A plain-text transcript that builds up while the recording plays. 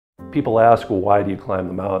People ask, well, why do you climb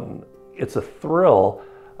the mountain? It's a thrill,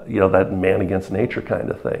 that man against nature kind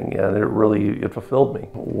of thing, and it fulfilled me.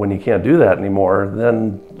 When you can't do that anymore,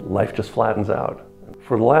 then life just flattens out.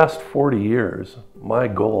 For the last 40 years, my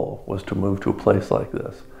goal was to move to a place like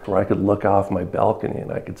this, where I could look off my balcony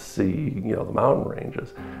and I could see, the mountain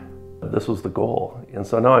ranges. This was the goal. And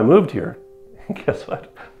so now I moved here. Guess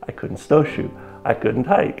what? I couldn't snowshoe. I couldn't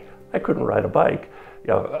hike. I couldn't ride a bike.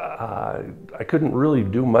 I couldn't really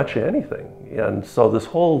do much of anything. And so this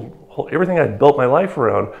everything I'd built my life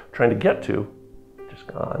around trying to get to, just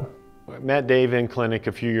gone. I met Dave in clinic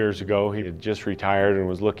a few years ago. He had just retired and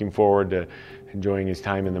was looking forward to enjoying his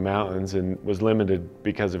time in the mountains and was limited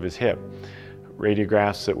because of his hip.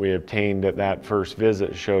 Radiographs that we obtained at that first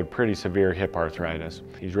visit showed pretty severe hip arthritis.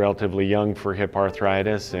 He's relatively young for hip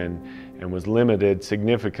arthritis and was limited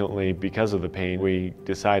significantly because of the pain. We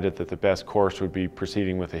decided that the best course would be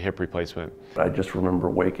proceeding with a hip replacement. I just remember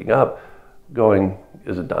waking up going,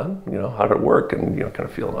 is it done? How did it work? And kind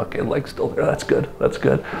of feeling, okay, leg's still there, that's good, that's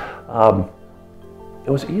good. It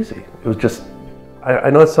was easy. It was just, I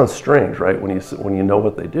know it sounds strange, right, when you know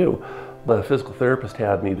what they do, but a physical therapist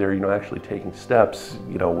had me there, actually taking steps,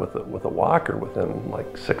 with a walker within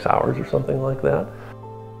like 6 hours or something like that.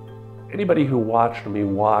 Anybody who watched me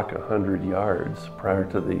walk 100 yards prior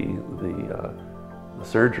to the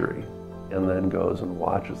surgery and then goes and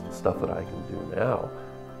watches the stuff that I can do now,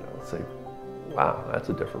 say, wow, that's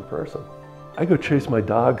a different person. I go chase my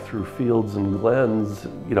dog through fields and glens,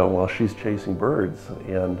 while she's chasing birds,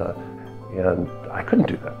 and I couldn't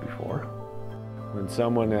do that before. When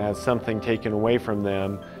someone has something taken away from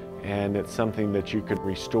them and it's something that you could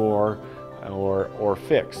restore or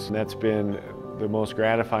fix, and that's been the most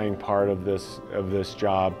gratifying part of this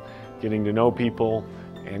job, getting to know people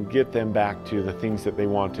and get them back to the things that they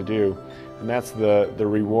want to do. And that's the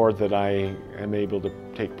reward that I am able to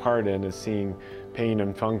take part in, is seeing pain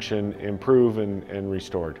and function improve and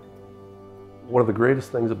restored. One of the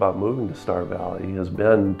greatest things about moving to Star Valley has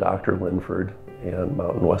been Dr. Linford and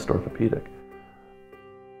Mountain West Orthopedic.